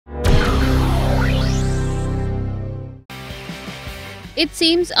It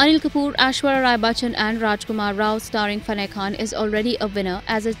seems Anil Kapoor, Aishwarya Rai Bachchan and Rajkumar Rao starring Fanney is already a winner,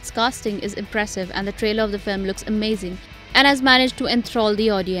 as its casting is impressive and the trailer of the film looks amazing and has managed to enthrall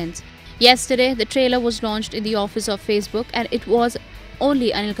the audience. Yesterday, the trailer was launched in the office of Facebook and it was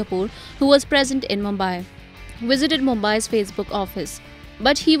only Anil Kapoor who was present in Mumbai. Visited Mumbai's Facebook office.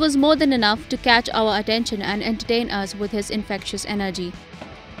 But he was more than enough to catch our attention and entertain us with his infectious energy.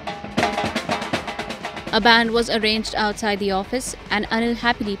 A band was arranged outside the office and Anil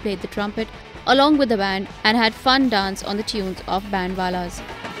happily played the trumpet along with the band and had fun dance on the tunes of BANDWALAs.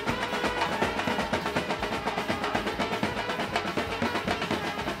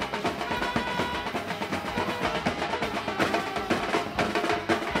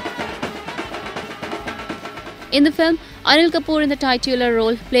 In the film, Anil Kapoor in the titular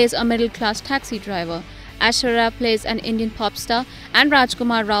role plays a middle-class taxi driver. Aishwarya plays an Indian pop star and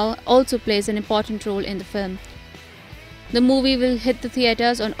Rajkumar Rao also plays an important role in the film. The movie will hit the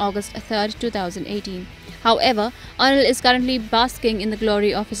theatres on August 3, 2018. However, Anil is currently basking in the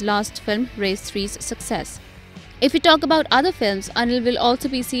glory of his last film, Race 3's success. If we talk about other films, Anil will also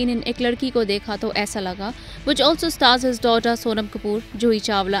be seen in Ek Ladki Ko Dekha To Aisa Laga, which also stars his daughter Sonam Kapoor, Juhi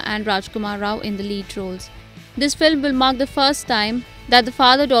Chawla and Rajkumar Rao in the lead roles. This film will mark the first time that the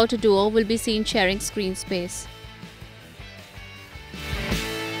father-daughter duo will be seen sharing screen space.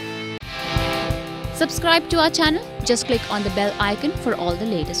 Subscribe to our channel. Just click on the bell icon for all the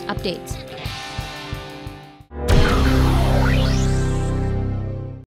latest updates.